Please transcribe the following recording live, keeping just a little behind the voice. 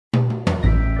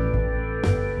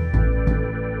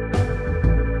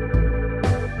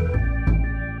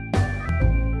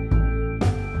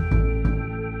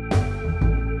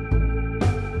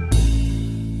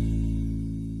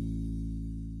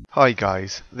Hi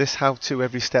guys, this how-to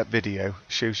every step video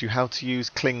shows you how to use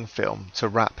cling film to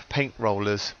wrap paint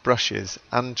rollers, brushes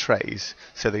and trays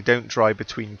so they don't dry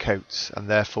between coats and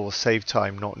therefore save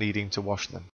time not needing to wash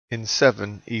them, in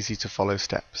 7 easy to follow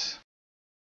steps.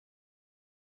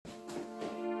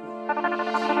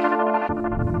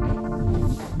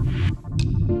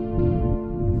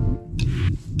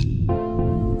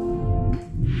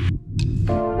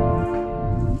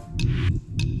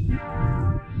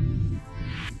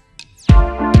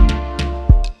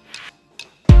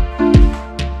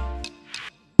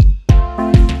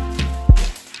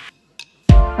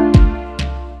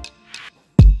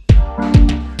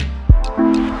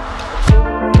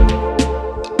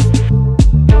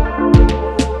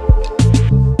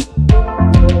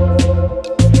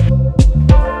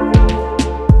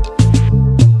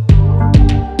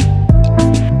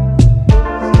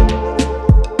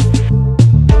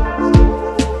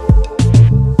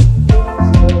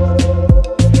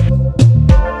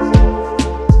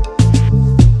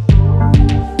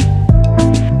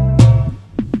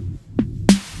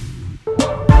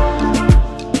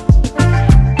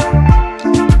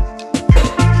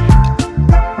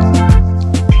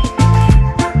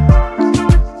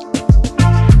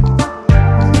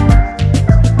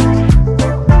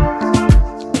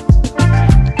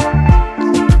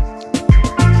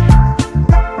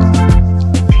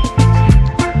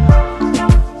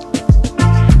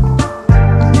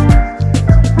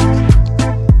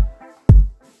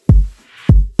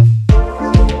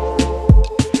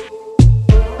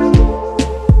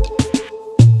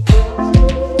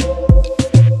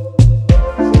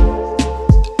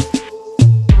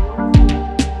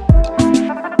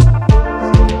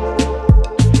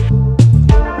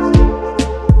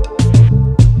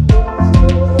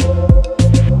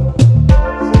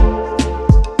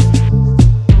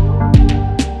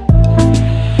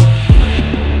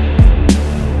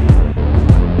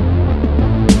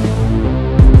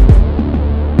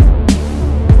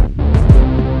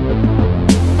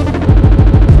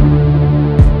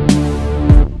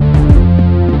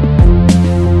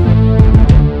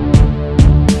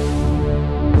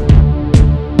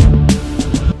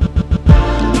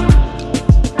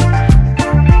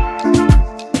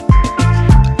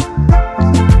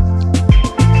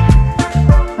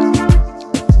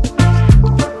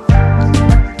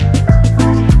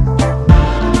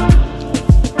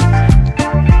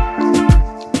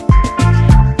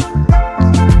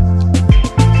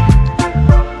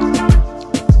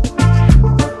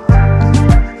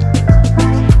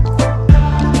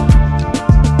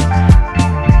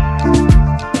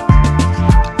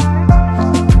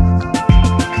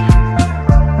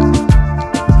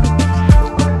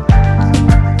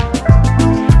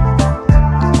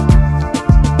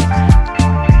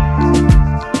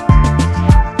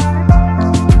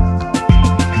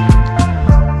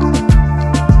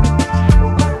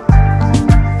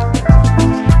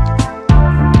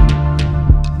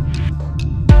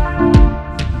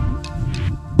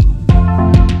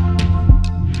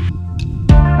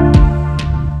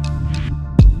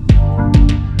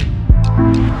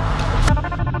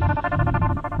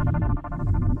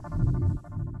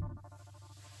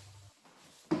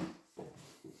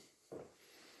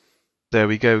 There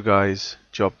we go guys,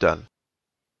 job done.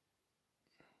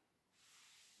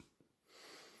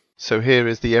 So here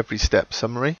is the every step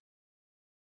summary.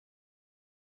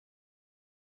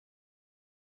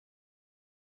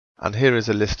 And here is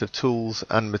a list of tools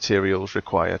and materials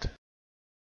required.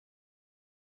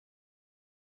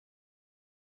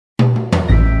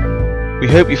 We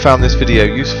hope you found this video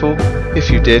useful. If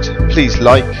you did, please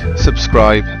like,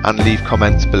 subscribe and leave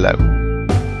comments below.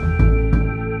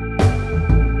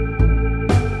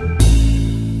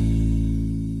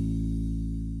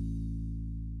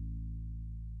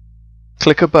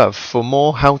 Click above for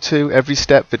more how-to every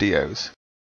step videos.